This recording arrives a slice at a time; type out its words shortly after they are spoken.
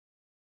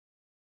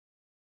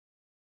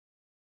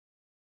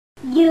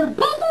You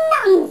big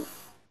nonce!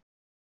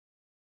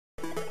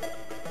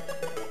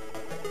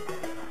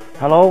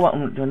 Hello,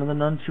 welcome to another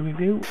Nonce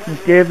review from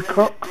David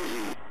Cook.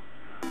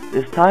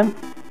 This time,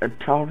 a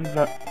totally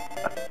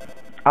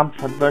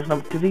Amstrad version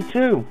of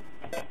TV2.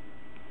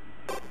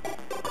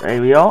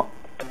 There we are.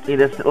 See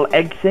this little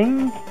egg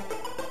thing.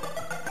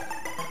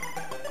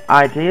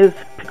 Ideas: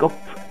 pick up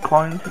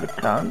coins in the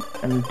can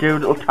and do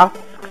little tasks.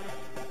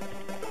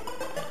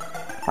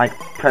 Like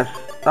press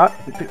that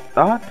and pick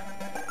that.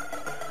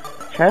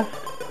 Chest,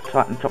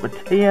 start on top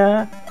of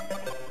here.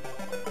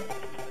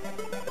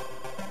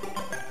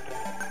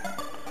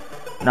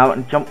 Now I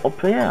can jump up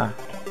here.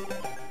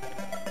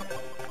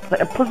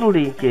 Like a puzzle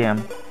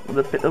game with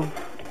a bit of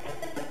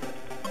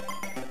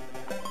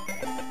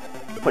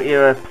put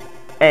your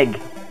egg.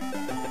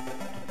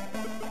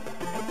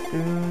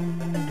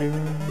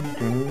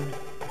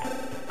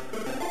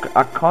 Got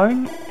a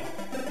coin.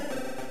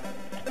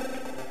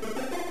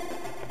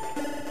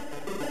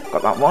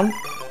 Got that one.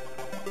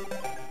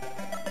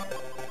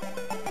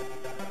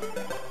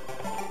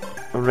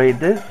 I'll read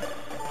this.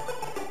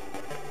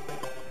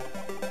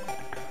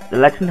 The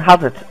legend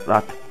has it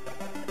that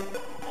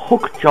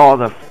Hookjaw,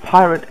 the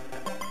pirate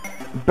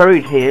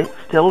buried here,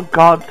 still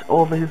guards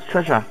over his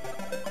treasure.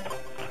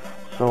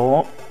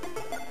 So,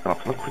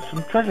 let's look for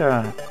some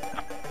treasure.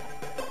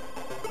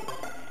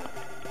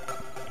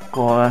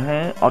 Go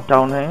here, or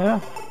down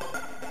here.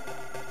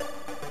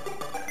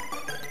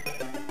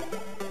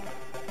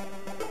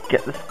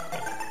 Get this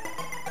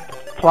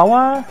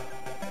flower.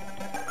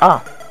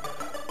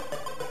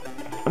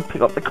 And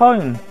pick up the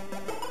coin.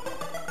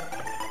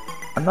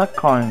 And that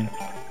coin.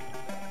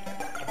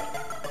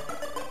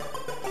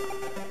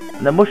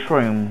 And the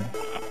mushroom.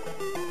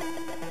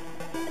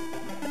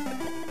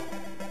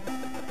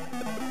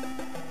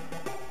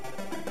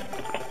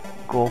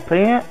 Go up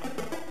here.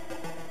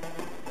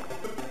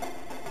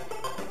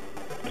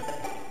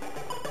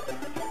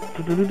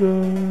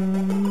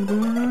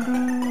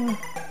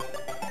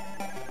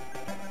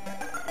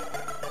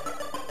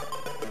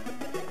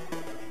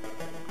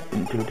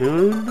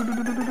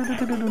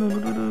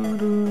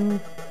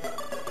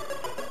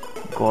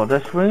 Go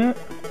this way.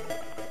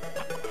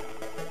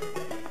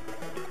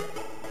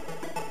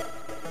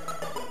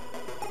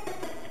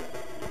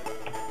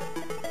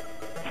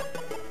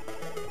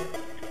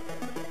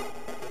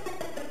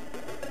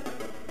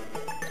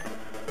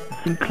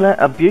 Sinclair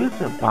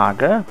abuser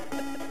bagger.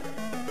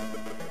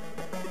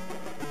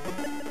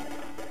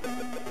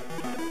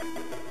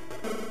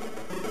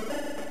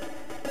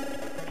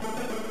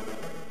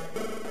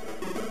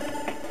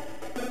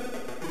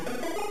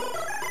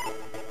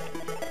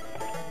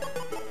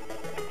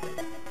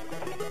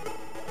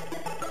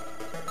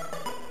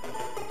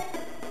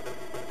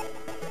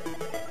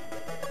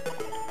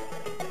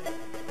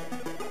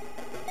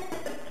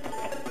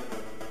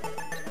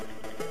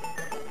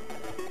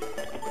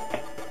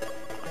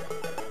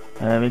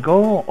 There we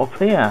go, up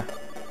here.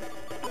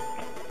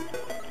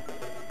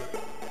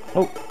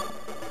 Oh.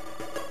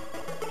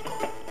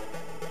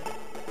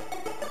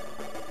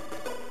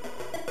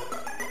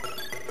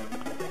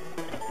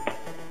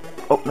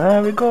 Up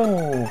there we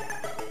go.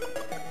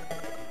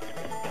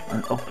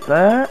 And up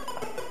there.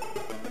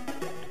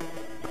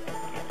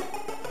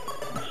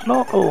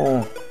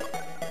 Snorkel.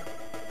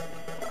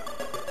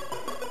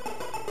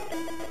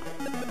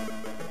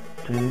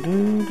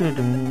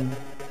 Do.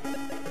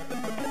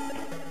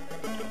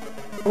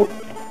 Oh.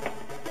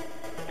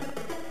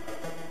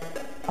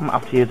 I'm gonna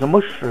have to use a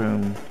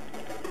mushroom.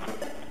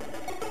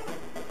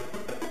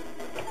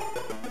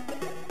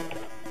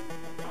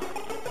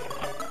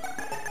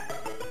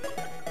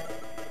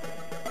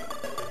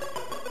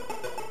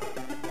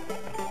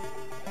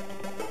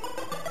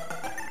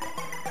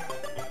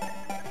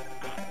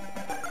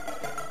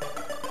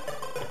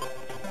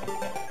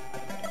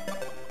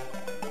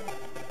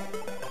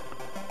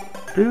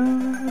 Do.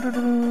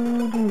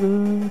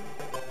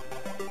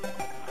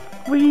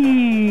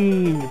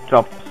 Whee!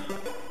 Drops.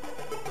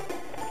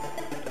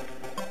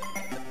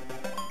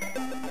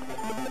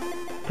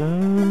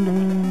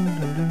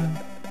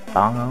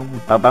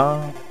 Bam, ba,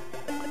 ba.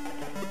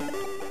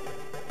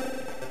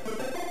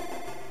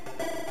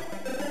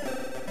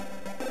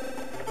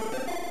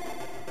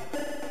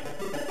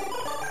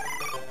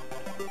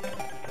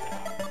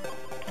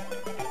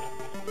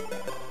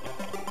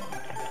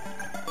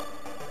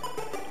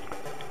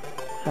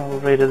 So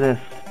rid of this.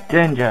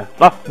 Danger!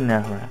 Blasting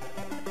area.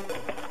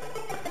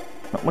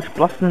 Not much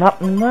blasting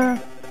happening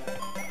there.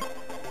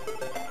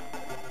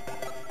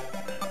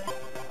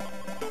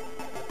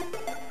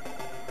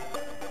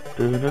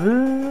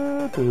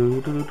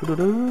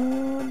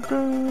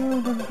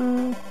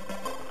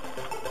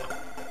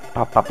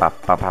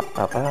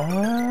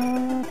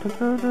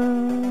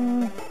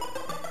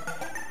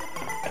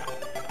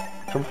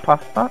 Jump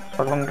past that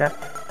so I don't get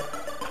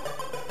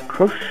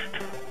crushed.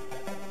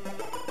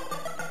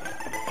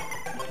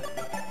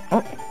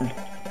 Oh,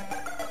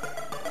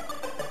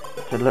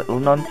 it's a little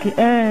Nonce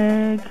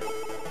egg.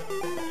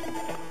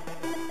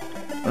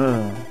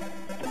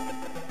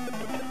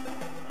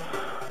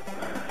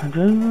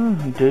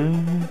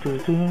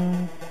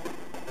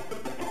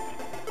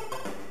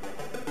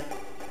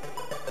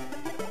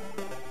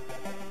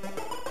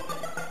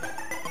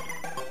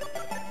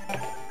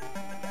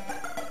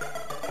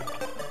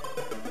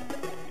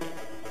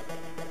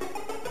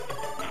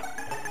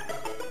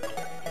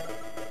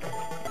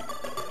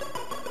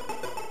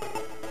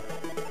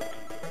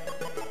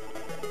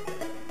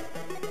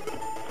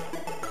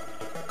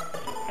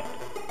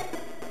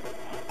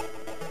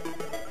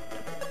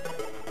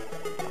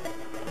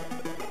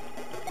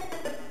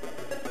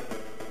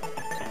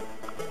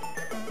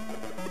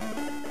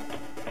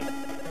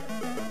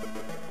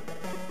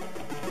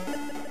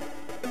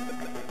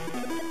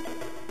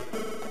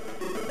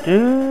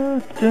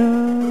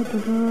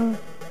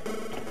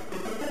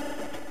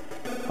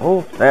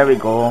 Oh, there we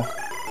go.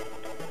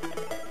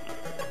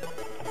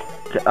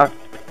 Get that.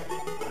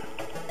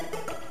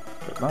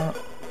 Get that.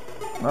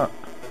 That.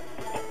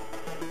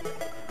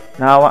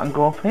 Now I can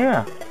go up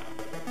here.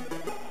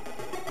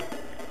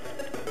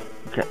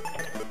 Get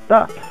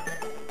that.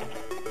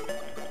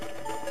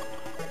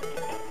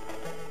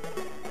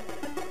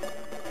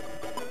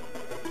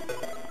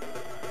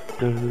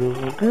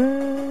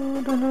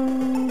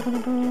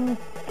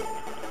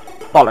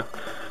 Bollocks.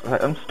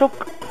 Right, I'm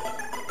stuck.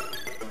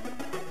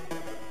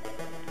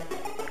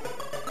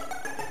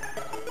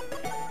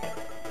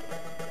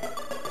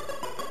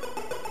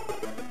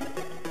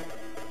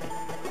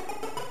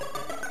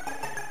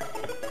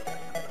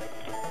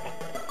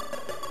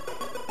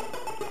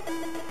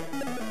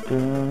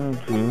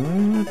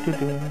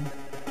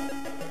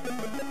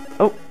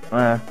 Oh,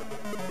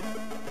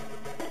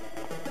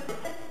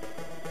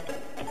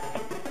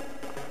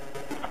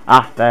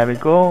 there we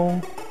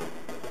go.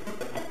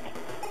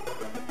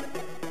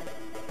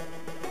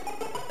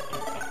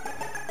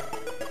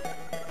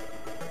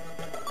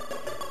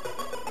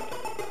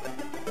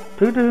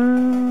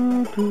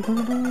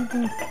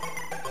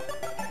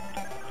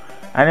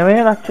 Anyway,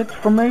 that's it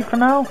from me for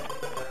now.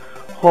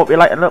 Hope you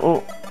like my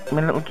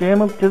little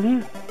game of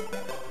Dizzy.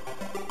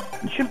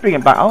 You should bring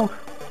it back out.